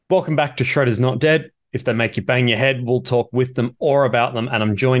Welcome back to Shredders Not Dead. If they make you bang your head, we'll talk with them or about them. And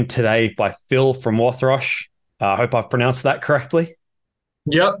I'm joined today by Phil from Wothrosch. I hope I've pronounced that correctly.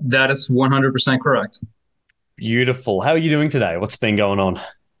 Yep, that is 100% correct. Beautiful. How are you doing today? What's been going on?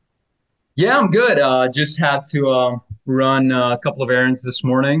 Yeah, I'm good. Just had to run a couple of errands this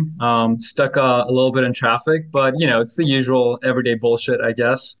morning. Stuck a little bit in traffic, but it's the usual everyday bullshit, I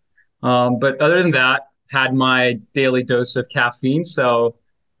guess. But other than that, had my daily dose of caffeine, so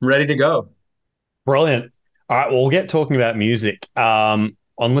ready to go. Brilliant. All right, well, we'll get talking about music. On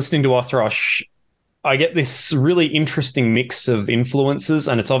listening to Wothrosch, I get this really interesting mix of influences,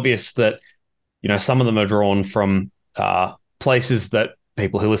 and it's obvious that some of them are drawn from places that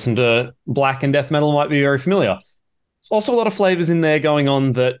people who listen to black and death metal might be very familiar. There's also a lot of flavors in there going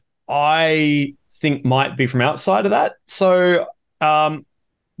on that I think might be from outside of that. So,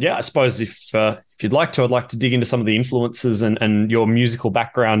 yeah, I suppose if you'd like to, I'd like to dig into some of the influences and your musical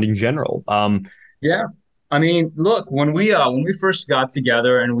background in general. Yeah. I mean, look, when we first got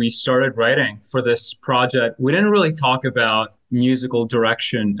together and we started writing for this project, we didn't really talk about musical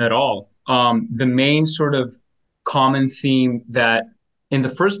direction at all. The main sort of common theme that in the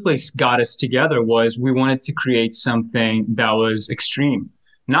first place got us together was we wanted to create something that was extreme,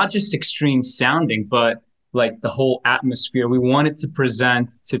 not just extreme sounding, but like the whole atmosphere. We wanted to present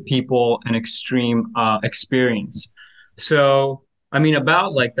to people an extreme experience. So, I mean,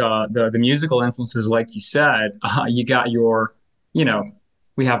 about like the musical influences, like you said, you got your, you know,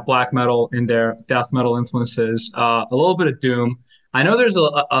 we have black metal in there, death metal influences, a little bit of doom. I know there's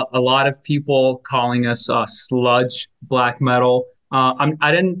a lot of people calling us sludge black metal.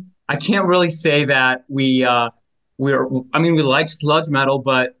 I can't really say that I mean, we like sludge metal,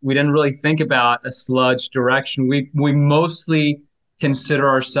 but we didn't really think about a sludge direction. We mostly consider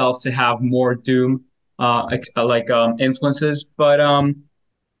ourselves to have more doom influences. But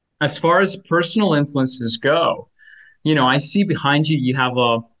as far as personal influences go, I see behind you you have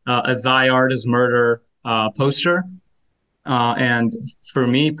a Thy Art is Murder poster. And for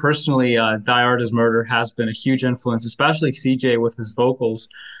me personally, Thy Art is Murder has been a huge influence, especially CJ with his vocals.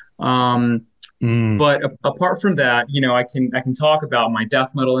 Um, mm, but apart from that, I can talk about my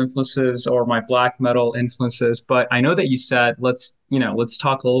death metal influences or my black metal influences. But I know that you said let's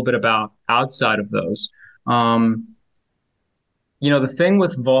talk a little bit about outside of those. Um, the thing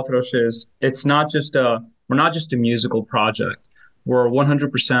with Vothrosh is we're not just a musical project. We're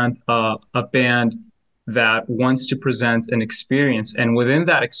 100% a band that wants to present an experience, and within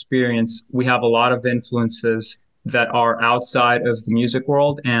that experience, we have a lot of influences that are outside of the music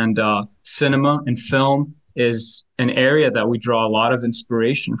world, and cinema and film is an area that we draw a lot of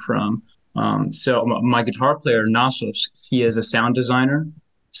inspiration from. So my guitar player Nasos, he is a sound designer.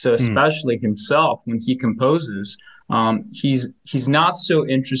 So mm. especially himself, when he composes, he's not so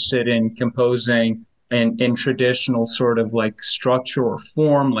interested in composing in traditional sort of like structure or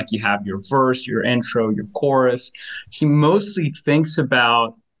form, like you have your verse, your intro, your chorus. He mostly thinks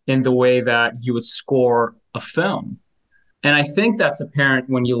about in the way that you would score a film. And I think that's apparent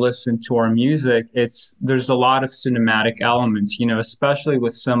when you listen to our music. There's a lot of cinematic elements, especially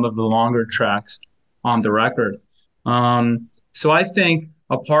with some of the longer tracks on the record. So I think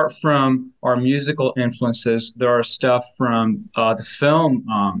apart from our musical influences, there are stuff from the film,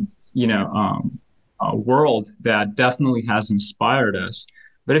 world that definitely has inspired us.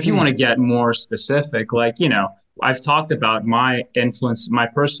 But if you want to Mm. get more specific, like, I've talked about my influence, my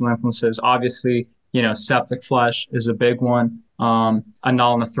personal influences. Obviously, Septic Flesh is a big one.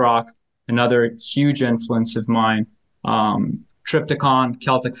 Anal Nathrok, another huge influence of mine. Triptychon,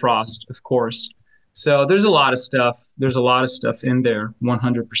 Celtic Frost, of course. So there's a lot of stuff. There's a lot of stuff in there,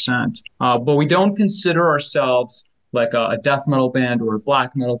 100%. But we don't consider ourselves like a death metal band or a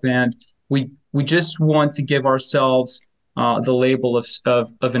black metal band. We just want to give ourselves the label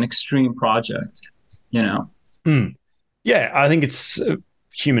of an extreme project, you know. Mm. Yeah, I think it's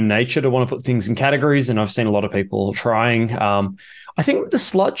human nature to want to put things in categories, and I've seen a lot of people trying. I think the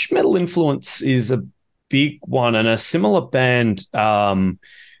sludge metal influence is a big one, and a similar band.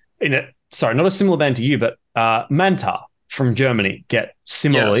 Sorry, not a similar band to you, but Manta from Germany get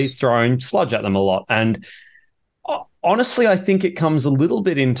similarly Yes. thrown sludge at them a lot, and honestly, I think it comes a little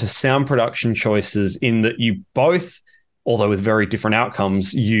bit into sound production choices in that you both, although with very different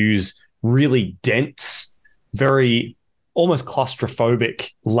outcomes, use really dense, very almost claustrophobic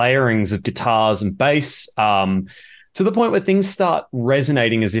layerings of guitars and bass, to the point where things start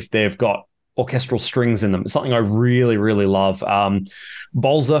resonating as if they've got orchestral strings in them. It's something I really, really love.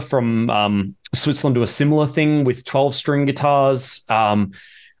 Bolzer from Switzerland do a similar thing with 12-string guitars. And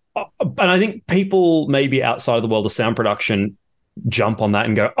I think people maybe outside of the world of sound production jump on that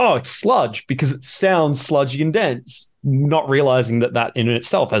and go, oh, it's sludge because it sounds sludgy and dense, not realizing that that in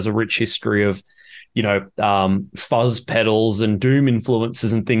itself has a rich history of, fuzz pedals and doom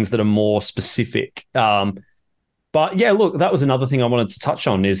influences and things that are more specific. But yeah, look, that was another thing I wanted to touch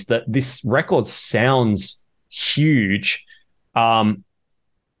on, is that this record sounds huge. And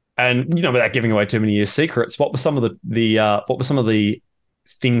without giving away too many of your secrets, what were some of the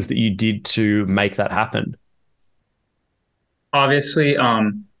things that you did to make that happen? Obviously,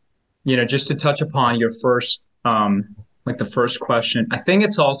 just to touch upon your first, like the first question, I think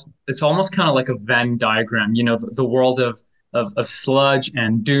it's almost kind of like a Venn diagram. The world of sludge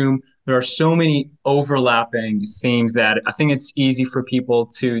and doom. There are so many overlapping themes that I think it's easy for people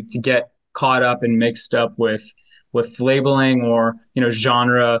to get caught up and mixed up with labeling or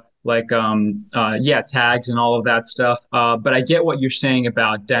genre, like tags and all of that stuff. But I get what you're saying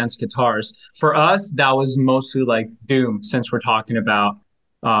about dense guitars. For us, that was mostly like doom, since we're talking about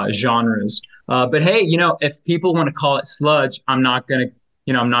genres. But hey, if people want to call it sludge, I'm not gonna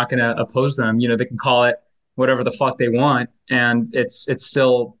oppose them. They can call it whatever the fuck they want, and it's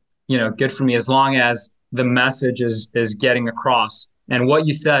still good for me, as long as the message is getting across. And what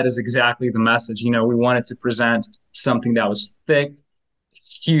you said is exactly the message. We wanted to present something that was thick,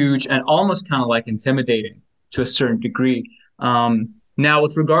 huge, and almost kind of like intimidating to a certain degree. Now,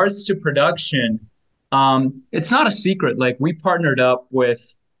 with regards to production, it's not a secret. Like, we partnered up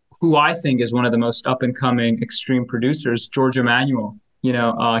with who I think is one of the most up and coming extreme producers, George Emanuel.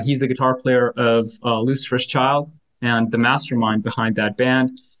 He's the guitar player of Lucifer's Child and the mastermind behind that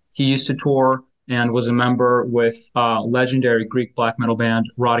band. He used to tour and was a member with legendary Greek black metal band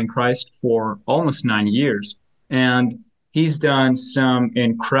Rotting Christ for almost 9 years. And he's done some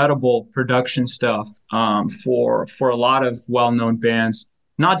incredible production stuff for a lot of well-known bands,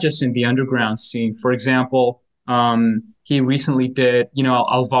 not just in the underground scene. For example, he recently did,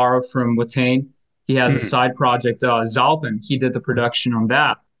 Alvaro from Watain. He has a side project, Zalpin. He did the production on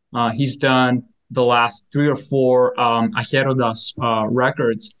that. He's done the last 3 or 4 Ajerodas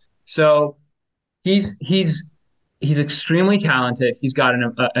records. So he's extremely talented. He's got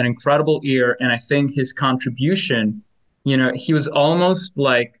an incredible ear, and I think his contribution, he was almost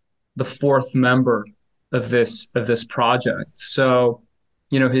like the fourth member of this project. So,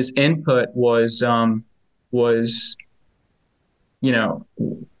 his input was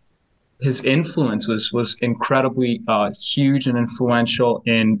his influence was incredibly huge and influential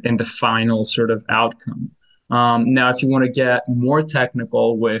in the final sort of outcome. Now, if you want to get more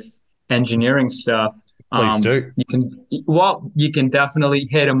technical with engineering stuff, Please do. You can definitely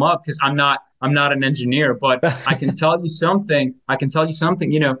hit him up, because I'm not an engineer, but I can tell you something.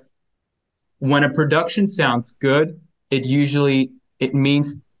 When a production sounds good, it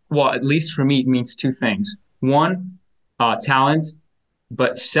means, well, at least for me, it means 2 things. One, talent,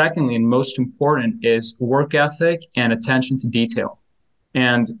 but secondly, and most important, is work ethic and attention to detail.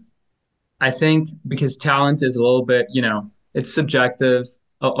 And I think because talent is a little bit, it's subjective,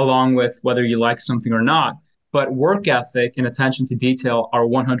 along with whether you like something or not. But work ethic and attention to detail are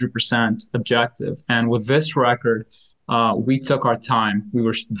 100% objective. And with this record, we took our time. We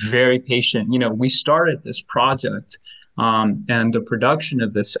were very patient. We started this project and the production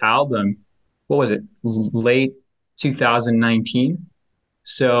of this album, what was it, late 2019?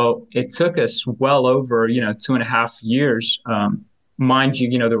 So it took us well over, 2.5 years. Mind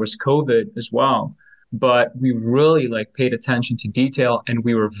you, there was COVID as well. But we really paid attention to detail, and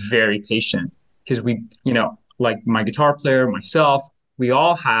we were very patient, because we, like my guitar player, myself, we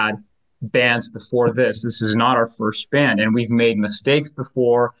all had bands before this. This is not our first band, and we've made mistakes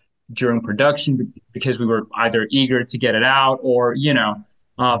before during production because we were either eager to get it out or,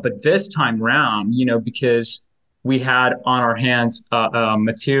 but this time around, because we had on our hands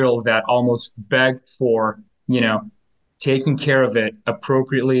material that almost begged for, taking care of it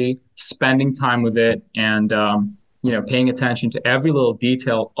appropriately, spending time with it, and paying attention to every little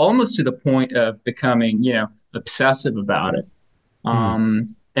detail, almost to the point of becoming obsessive about it.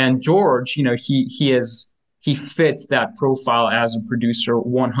 And George, he fits that profile as a producer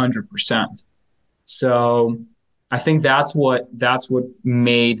 100%. So I think that's what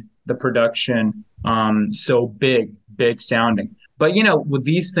made the production so big sounding. But with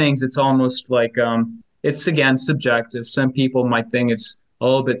these things, it's almost like it's, again, subjective. Some people might think it's a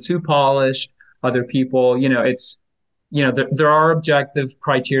little bit too polished. Other people, there are objective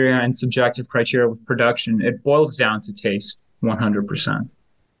criteria and subjective criteria with production. It boils down to taste 100%.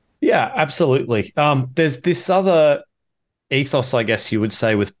 Yeah, absolutely. There's this other ethos, I guess you would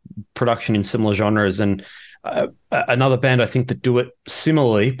say, with production in similar genres. And Another band I think that do it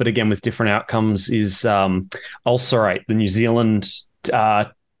similarly, but again with different outcomes, is Ulcerate, the New Zealand. I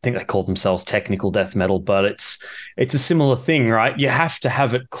think they call themselves technical death metal, but it's a similar thing, right? You have to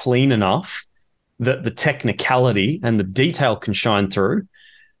have it clean enough that the technicality and the detail can shine through,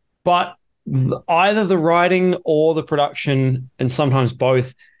 but either the writing or the production, and sometimes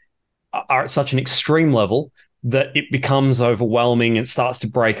both, are at such an extreme level that it becomes overwhelming and starts to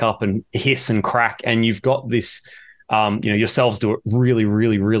break up and hiss and crack. And you've got this, yourselves do it really,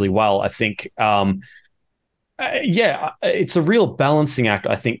 really, really well, I think. It's a real balancing act,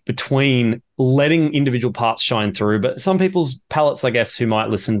 I think, between letting individual parts shine through. But some people's palates, I guess, who might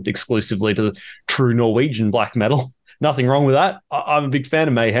listen exclusively to the true Norwegian black metal, nothing wrong with that. I'm a big fan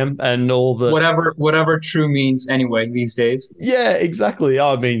of Mayhem and all the whatever true means anyway these days. Yeah, exactly.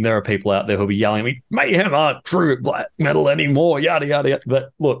 I mean, there are people out there who'll be yelling at me, Mayhem aren't true black metal anymore, yada, yada, yada.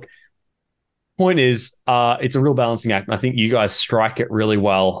 But look, point is, it's a real balancing act. And I think you guys strike it really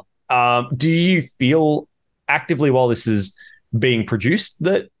well. Do you feel actively while this is being produced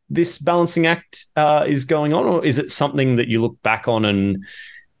that this balancing act is going on? Or is it something that you look back on and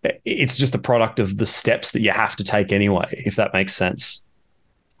it's just a product of the steps that you have to take anyway, if that makes sense?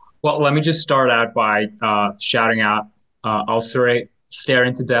 Well, let me just start out by shouting out Ulcerate, Stare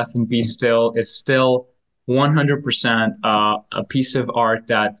into Death and Be Still is still 100% a piece of art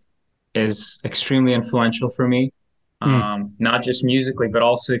that is extremely influential for me. Not just musically, but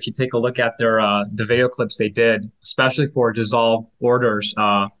also if you take a look at their the video clips they did, especially for Dissolve Orders.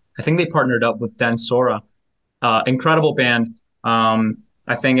 I think they partnered up with Den Sora. Incredible band.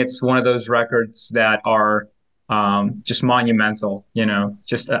 I think it's one of those records that are just monumental,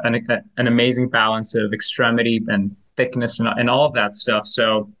 just an amazing balance of extremity and thickness and all of that stuff.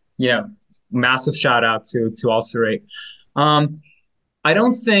 So, massive shout out to Ulcerate. I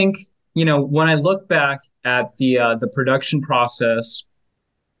don't think, when I look back at the production process,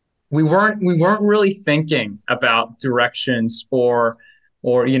 we weren't really thinking about directions or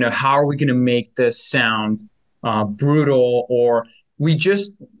how are we going to make this sound brutal, or we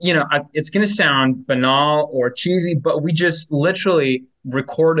just, it's going to sound banal or cheesy, but we just literally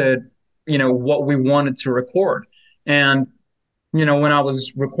recorded, what we wanted to record. And, when I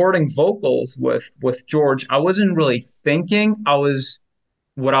was recording vocals with George, I wasn't really thinking.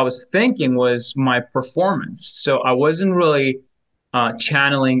 What I was thinking was my performance. So I wasn't really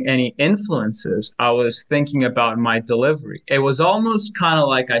channeling any influences. I was thinking about my delivery. It was almost kind of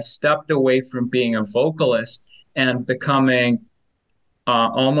like I stepped away from being a vocalist and becoming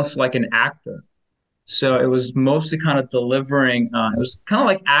almost like an actor. So it was mostly kind of delivering. It was kind of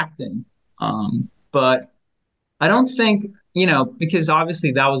like acting. But I don't think, because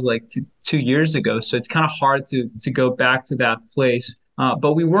obviously that was like 2 years ago. So it's kind of hard to go back to that place.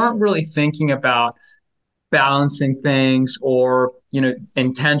 But we weren't really thinking about balancing things or,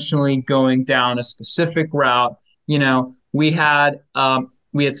 intentionally going down a specific route. We had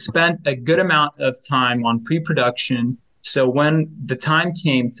spent a good amount of time on pre-production. So when the time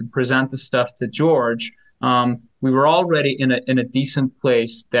came to present the stuff to George, we were already in a decent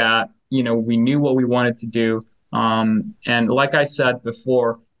place that, we knew what we wanted to do. And like I said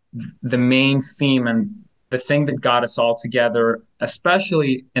before, the main theme and the thing that got us all together,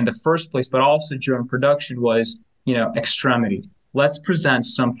 especially in the first place, but also during production, was, extremity. Let's present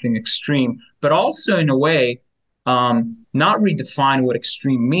something extreme, but also in a way, not redefine what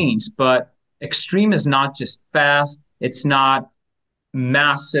extreme means, but extreme is not just fast. It's not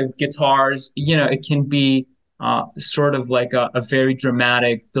massive guitars. It can be sort of like a very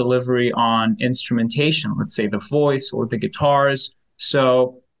dramatic delivery on instrumentation, let's say the voice or the guitars.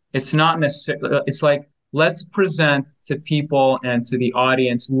 So it's not necessarily, it's like, let's present to people and to the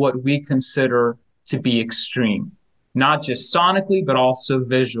audience what we consider to be extreme, not just sonically, but also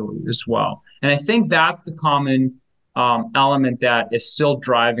visually as well. And I think that's the common element that is still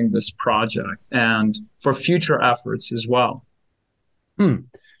driving this project and for future efforts as well.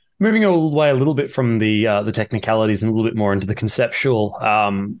 Moving away a little bit from the technicalities and a little bit more into the conceptual,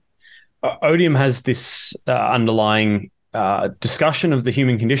 Odium has this underlying discussion of the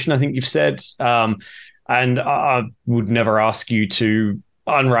human condition, I think you've said. And I would never ask you to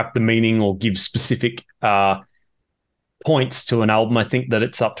unwrap the meaning or give specific points to an album. I think that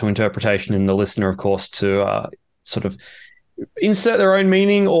it's up to interpretation and the listener, of course, to sort of insert their own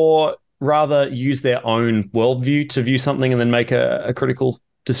meaning or rather use their own worldview to view something and then make a critical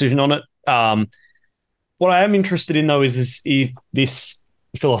decision on it. What I am interested in, though, is if this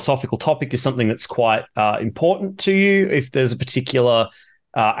philosophical topic is something that's quite important to you, if there's a particular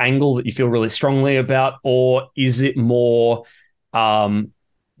angle that you feel really strongly about, or is it more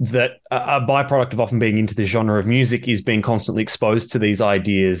that a byproduct of often being into this genre of music is being constantly exposed to these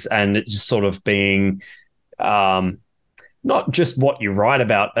ideas, and it just sort of being not just what you write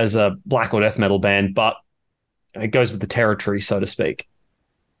about as a black or death metal band, but it goes with the territory, so to speak.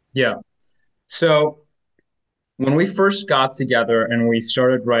 Yeah. So when we first got together and we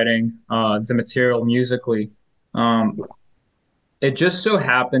started writing the material musically, um, it just so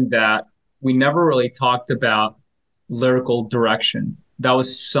happened that we never really talked about lyrical direction. That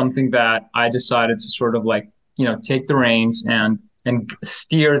was something that I decided to sort of like, take the reins and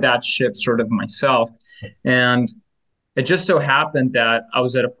steer that ship sort of myself. And it just so happened that I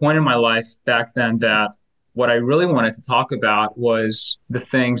was at a point in my life back then that what I really wanted to talk about was the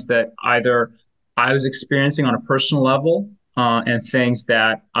things that either I was experiencing on a personal level, and things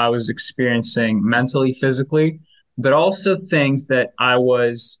that I was experiencing mentally, physically, but also things that I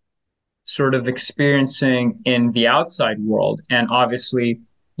was sort of experiencing in the outside world, and obviously,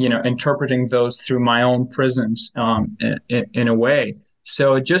 interpreting those through my own prisms, in a way.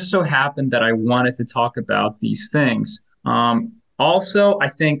 So it just so happened that I wanted to talk about these things. Also, I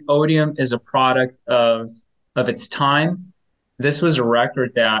think Odium is a product of its time. This was a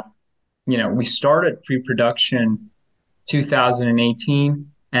record that, we started pre-production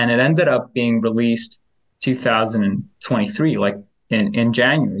 2018, and it ended up being released 2023, like in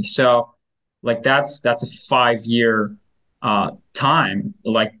January. So like that's a 5 year time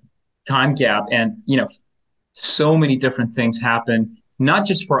gap. And so many different things happen, not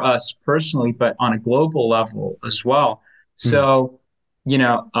just for us personally, but on a global level as well. Mm. So, you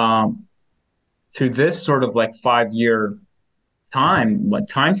know, um, through this sort of like 5 year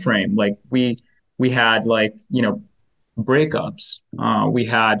time frame, like we had like, breakups. We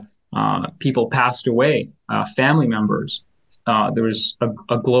had people passed away, family members. There was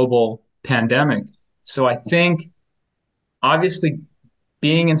a global pandemic. So I think obviously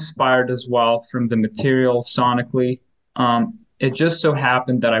being inspired as well from the material sonically, it just so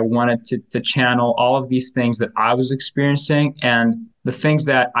happened that I wanted to channel all of these things that I was experiencing and the things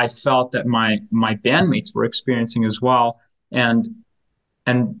that I felt that my bandmates were experiencing as well, and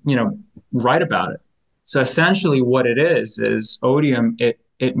write about it. So essentially, what it is Odium.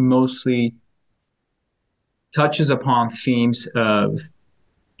 It mostly touches upon themes of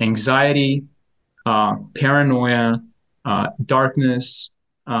anxiety, paranoia, darkness,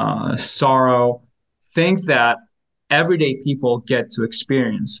 sorrow, things that everyday people get to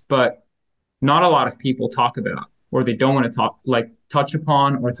experience, but not a lot of people talk about, or they don't want to touch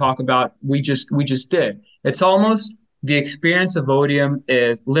upon or talk about. We just did. It's almost the experience of Odium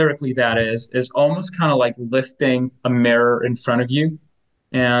is lyrically that is almost kind of like lifting a mirror in front of you,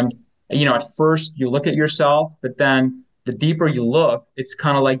 and at first you look at yourself, but then the deeper you look, it's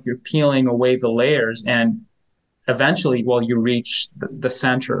kind of like you're peeling away the layers, and eventually, well, you reach the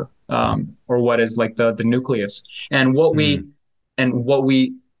center, or what is like the nucleus. And what we Mm. and what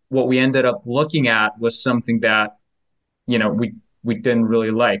we ended up looking at was something that we didn't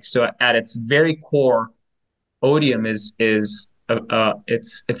really like. So at its very core, Odium is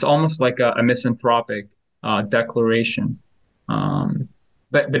it's almost like a misanthropic declaration. Um,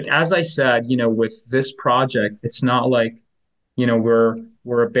 but as I said, with this project, it's not like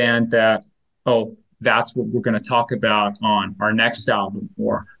we're a band that, oh, that's what we're going to talk about on our next album,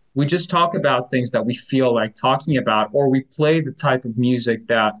 or we just talk about things that we feel like talking about, or we play the type of music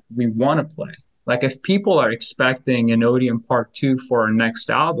that we want to play. Like if people are expecting an Odium Part 2 for our next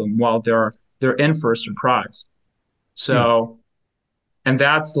album, well, they're in for a surprise. Mm. So, and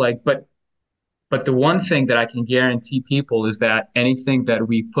that's like, but the one thing that I can guarantee people is that anything that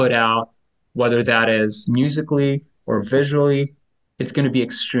we put out, whether that is musically or visually, it's going to be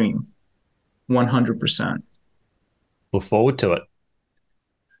extreme, 100%. Look forward to it.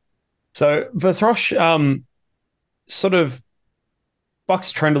 So Verthrosh sort of bucks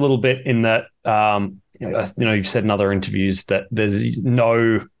the trend a little bit in that you've said in other interviews that there's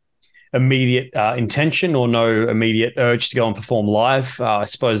no immediate intention or no immediate urge to go and perform live. I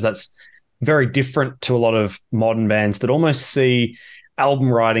suppose that's very different to a lot of modern bands that almost see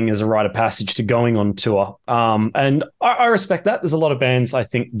album writing as a rite of passage to going on tour. And I respect that. There's a lot of bands, I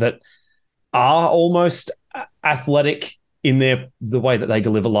think, that are almost athletic in the way that they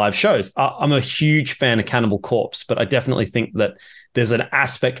deliver live shows. I'm a huge fan of Cannibal Corpse, but I definitely think that there's an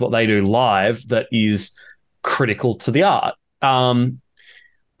aspect what they do live that is critical to the art. And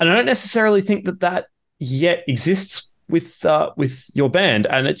I don't necessarily think that yet exists with your band,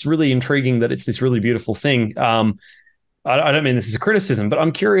 and it's really intriguing that it's this really beautiful thing. I don't mean this as a criticism, but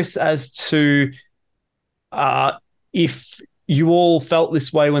I'm curious as to if you all felt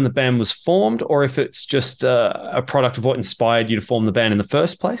this way when the band was formed, or if it's just a product of what inspired you to form the band in the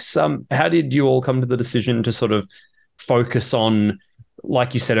first place. How did you all come to the decision to sort of focus on,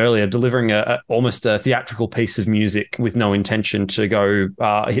 like you said earlier, delivering almost a theatrical piece of music with no intention to go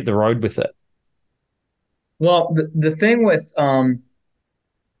hit the road with it? Well, the thing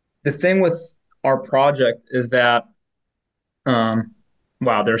with our project is that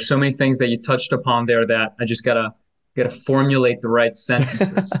wow, there are so many things that you touched upon there that I just gotta formulate the right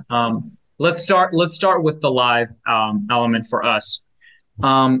sentences. Let's start with the live element for us.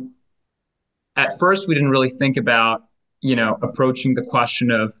 Um, at first, we didn't really think about approaching the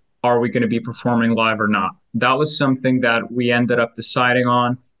question of are we going to be performing live or not. That was something that we ended up deciding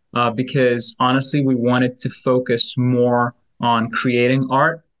on because honestly, we wanted to focus more on creating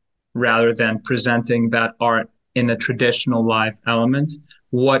art rather than presenting that art in a traditional live element.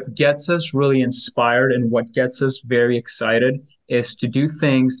 What gets us really inspired and what gets us very excited is to do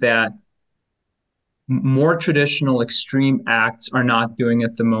things that more traditional extreme acts are not doing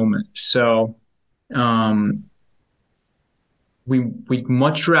at the moment. So um, we'd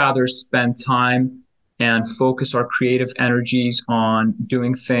much rather spend time and focus our creative energies on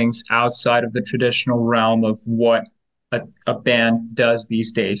doing things outside of the traditional realm of what a band does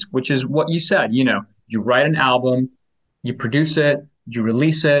these days, which is what you said. You write an album, you produce it, you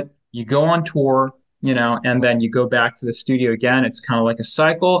release it, you go on tour, and then you go back to the studio again. It's kind of like a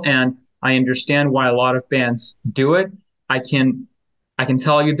cycle. And I understand why a lot of bands do it. I can I can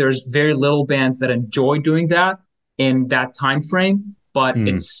tell you there's very little bands that enjoy doing that in that time frame, but Mm.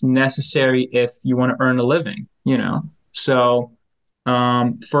 it's necessary if you want to earn a living. So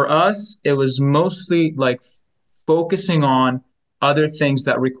for us, it was mostly like focusing on other things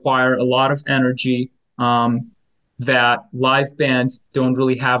that require a lot of energy that live bands don't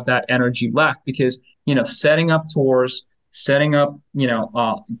really have that energy left because setting up tours, setting up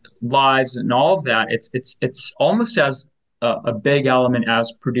lives and all of that, it's almost as a big element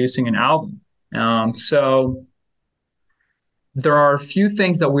as producing an album. So there are a few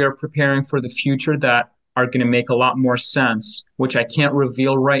things that we are preparing for the future that are going to make a lot more sense, which I can't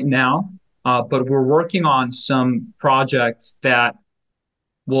reveal right now. But we're working on some projects that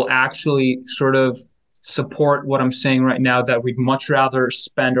will actually sort of support what I'm saying right now, that we'd much rather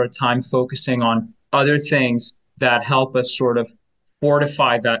spend our time focusing on other things that help us sort of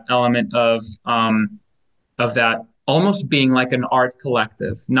fortify that element of that almost being like an art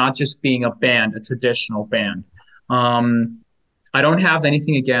collective, not just being a band, a traditional band. Um, I don't have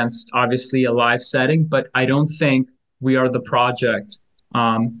anything against, obviously, a live setting, but I don't think we are the project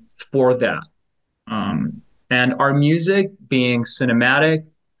for that. And our music being cinematic,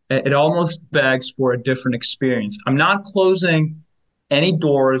 it almost begs for a different experience. I'm not closing any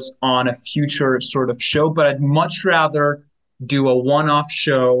doors on a future sort of show, but I'd much rather do a one-off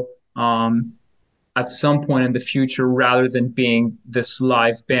show at some point in the future rather than being this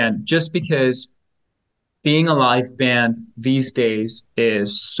live band, just because being a live band these days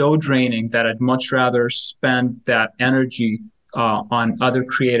is so draining that I'd much rather spend that energy on other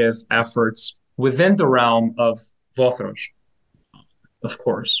creative efforts within the realm of Wothrosch, of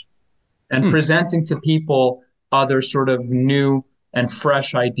course, and Hmm. presenting to people other sort of new and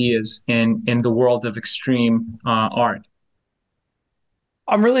fresh ideas in the world of extreme art.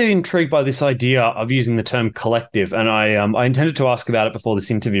 I'm really intrigued by this idea of using the term collective, and I intended to ask about it before this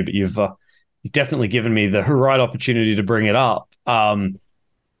interview, but you've definitely given me the right opportunity to bring it up.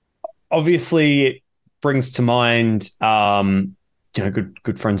 Obviously, it brings to mind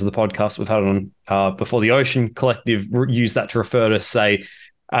good friends of the podcast we've had on before. The Ocean Collective use that to refer to, say,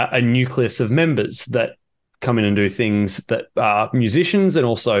 a nucleus of members that come in and do things that are musicians and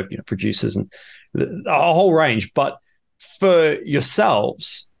also producers and a whole range. But for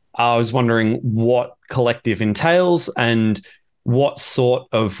yourselves, I was wondering what collective entails and what sort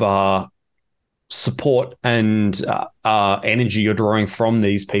of support and energy you're drawing from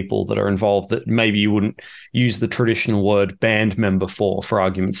these people that are involved that maybe you wouldn't use the traditional word band member for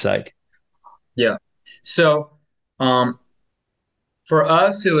argument's sake. Yeah. So um, for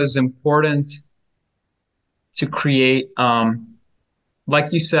us, it was important to create,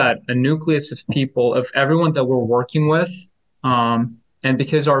 like you said, a nucleus of people, of everyone that we're working with. And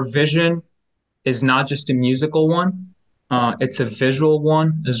because our vision is not just a musical one, it's a visual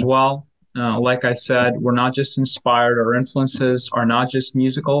one as well. Like I said, we're not just inspired. Our influences are not just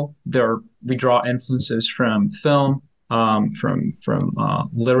musical. We draw influences from film, from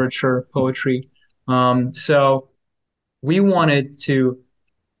literature, poetry. So we wanted to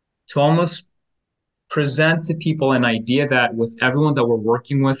almost present to people an idea that with everyone that we're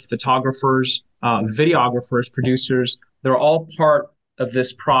working with, photographers, videographers, producers, they're all part of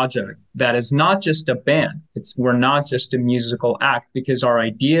this project that is not just a band. We're not just a musical act because our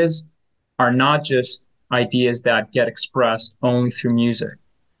ideas are not just ideas that get expressed only through music.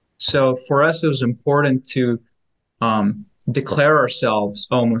 So for us, it was important to declare ourselves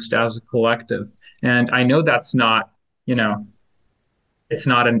almost as a collective. And I know that's not, you know, it's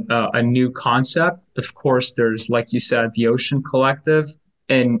not a new concept. Of course, there's, like you said, the Ocean Collective.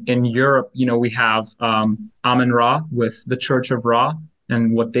 In Europe, we have Amun Ra with the Church of Ra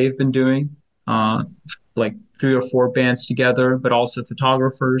and what they've been doing, uh, like 3 or 4 bands together, but also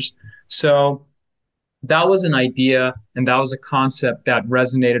photographers. So that was an idea and that was a concept that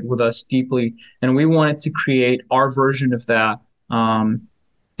resonated with us deeply, and we wanted to create our version of that, um,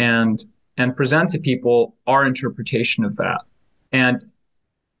 and present to people our interpretation of that. And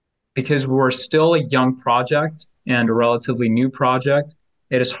because we're still a young project and a relatively new project,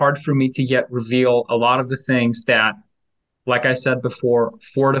 it is hard for me to yet reveal a lot of the things that, like I said before,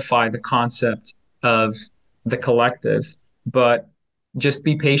 fortify the concept of the collective. But just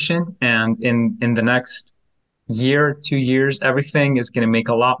be patient, and in the next year, 2 years, everything is going to make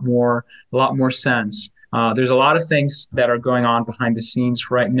a lot more sense. There's a lot of things that are going on behind the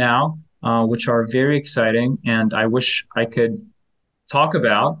scenes right now, which are very exciting, and I wish I could talk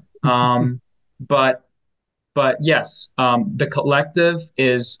about. But yes, the collective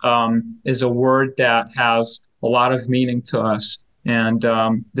is a word that has a lot of meaning to us, and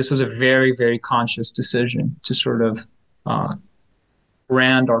this was a very, very conscious decision to sort of uh,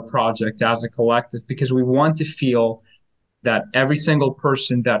 brand our project as a collective because we want to feel that every single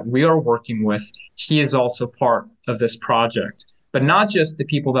person that we are working with, he is also part of this project. But not just the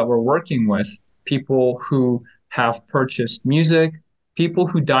people that we're working with, people who have purchased music, people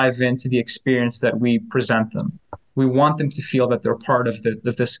who dive into the experience that we present them. We want them to feel that they're part of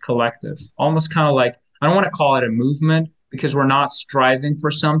this collective. Almost kind of like, I don't want to call it a movement because we're not striving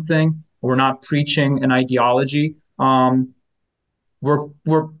for something. We're not preaching an ideology.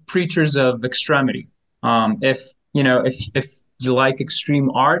 We're preachers of extremity. If you like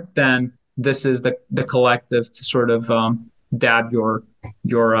extreme art, then this is the collective to sort of dab your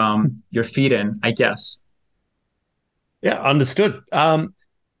feet in, I guess. Yeah, understood. I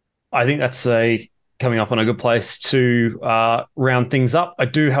think that's a coming up on a good place to round things up. I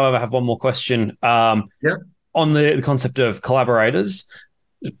do, however, have one more question Yeah. on the concept of collaborators.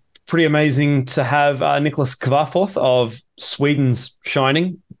 Pretty amazing to have Nicholas Kvarfoth of Sweden's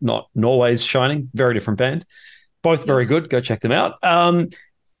Shining, not Norway's Shining, very different band. Both very Yes. good. Go check them out.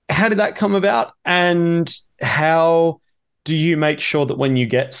 How did that come about? And how do you make sure that when you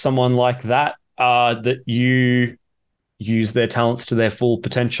get someone like that, that you use their talents to their full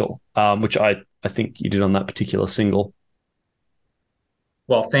potential, which I think you did on that particular single?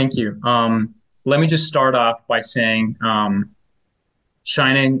 Well, thank you. Let me just start off by saying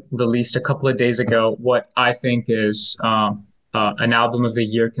Shining released a couple of days ago what I think is an album of the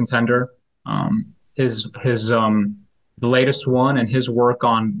year contender. His the latest one and his work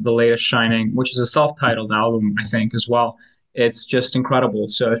on the latest Shining, which is a self-titled album, I think as well. It's just incredible.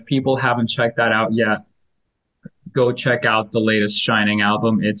 So if people haven't checked that out yet, go check out the latest Shining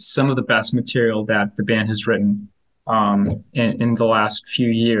album. It's some of the best material that the band has written in the last few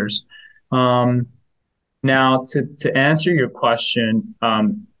years. Um, Now, to answer your question,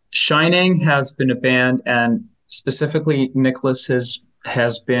 Shining has been a band, and specifically Nicholas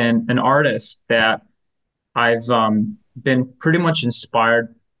has been an artist that I've been pretty much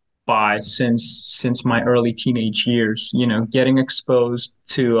inspired by since my early teenage years. Getting exposed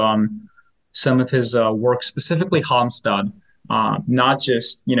to some of his work, specifically Halmstad, not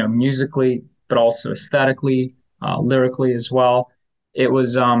just musically, but also aesthetically, lyrically as well. It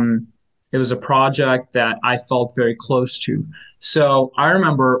was um, it was a project that I felt very close to. So I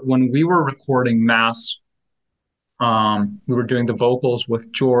remember when we were recording Mass, we were doing the vocals with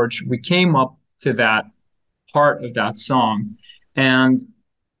George. We came up to that part of that song, and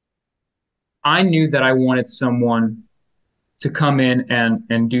I knew that I wanted someone to come in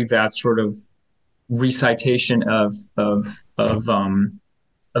and do that sort of recitation of those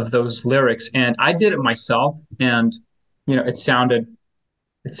lyrics, and I did it myself, and it sounded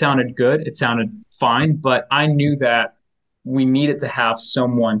good, it sounded fine, but I knew that we needed to have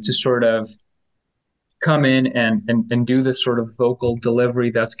someone to sort of come in and do this sort of vocal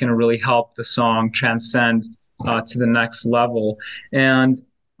delivery that's going to really help the song transcend to the next level. And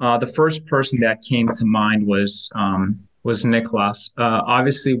the first person that came to mind was Niklas.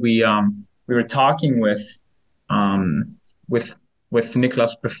 Obviously, we were talking um, with with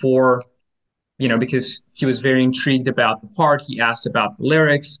Niklas before, because he was very intrigued about the part. He asked about the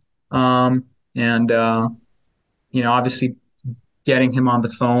lyrics, and obviously getting him on the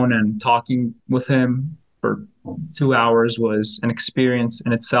phone and talking with him for 2 hours was an experience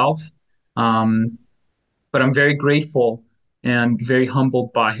in itself. Um, but I'm very grateful and very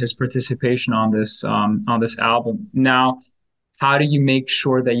humbled by his participation on this album. Now, how do you make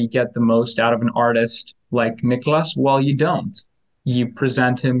sure that you get the most out of an artist like Nicholas? Well, you don't. You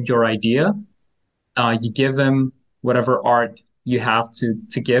present him your idea, you give him whatever art you have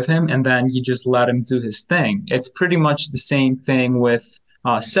to give him, and then you just let him do his thing. It's pretty much the same thing with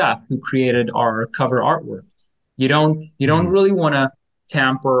Seth, who created our cover artwork. You don't Mm. really want to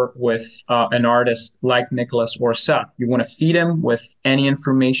tamper with an artist like Nicholas or Seth. You want to feed him with any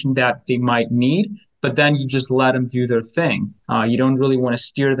information that they might need, but then you just let them do their thing. You don't really want to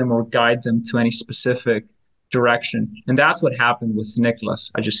steer them or guide them to any specific direction. And that's what happened with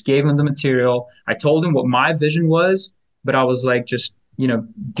Nicholas. I just gave him the material. I told him what my vision was, but I was like, just,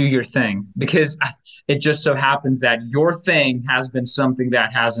 do your thing, because it just so happens that your thing has been something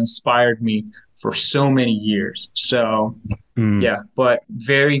that has inspired me for so many years. So, Mm. yeah, but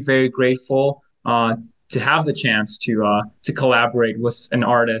very, very grateful to have the chance to collaborate with an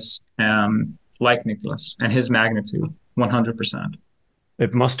artist like Nicholas and his magnitude, 100%.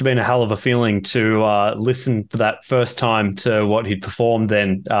 It must have been a hell of a feeling to listen for that first time to what he'd performed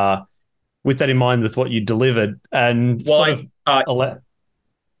then, with that in mind, with what you delivered, and Well, sort of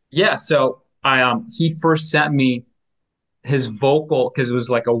yeah, so I he first sent me his vocal because it was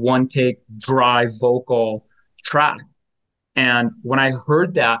like a one take dry vocal track. And when I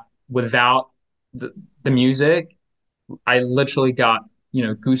heard that without the music, I literally got,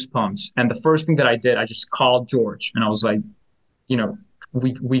 goosebumps. And the first thing that I did, I just called George and I was like, you know,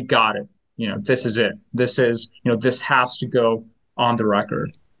 we got it. This is it. This has to go on the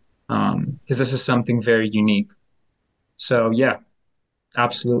record. Because this is something very unique. So yeah,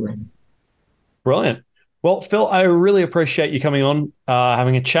 absolutely. brilliant. Well, Phil, I really appreciate you coming on,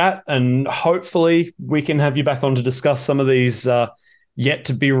 having a chat, and hopefully we can have you back on to discuss some of these yet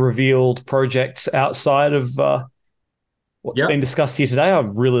to be revealed projects outside of what's Yeah. been discussed here today.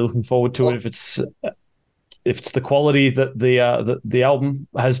 I'm really looking forward to it. Well, If it's the quality that the album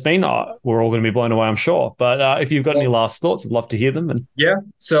has been, we're all going to be blown away, I'm sure. But if you've got any well, last thoughts, I'd love to hear them. And yeah.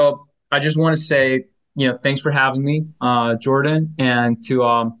 So I just want to say, thanks for having me, Jordan, and to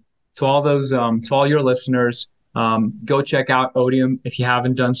all those to all your listeners, go check out Odium if you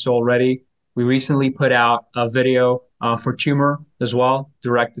haven't done so already. We recently put out a video for Tumor as well,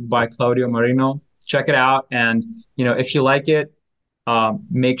 directed by Claudio Marino. Check it out, and if you like it,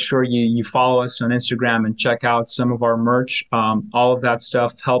 make sure you follow us on Instagram and check out some of our merch. All of that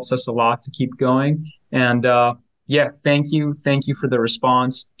stuff helps us a lot to keep going. And yeah, thank you for the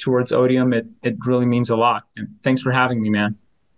response towards Odium. It really means a lot. And thanks for having me, man.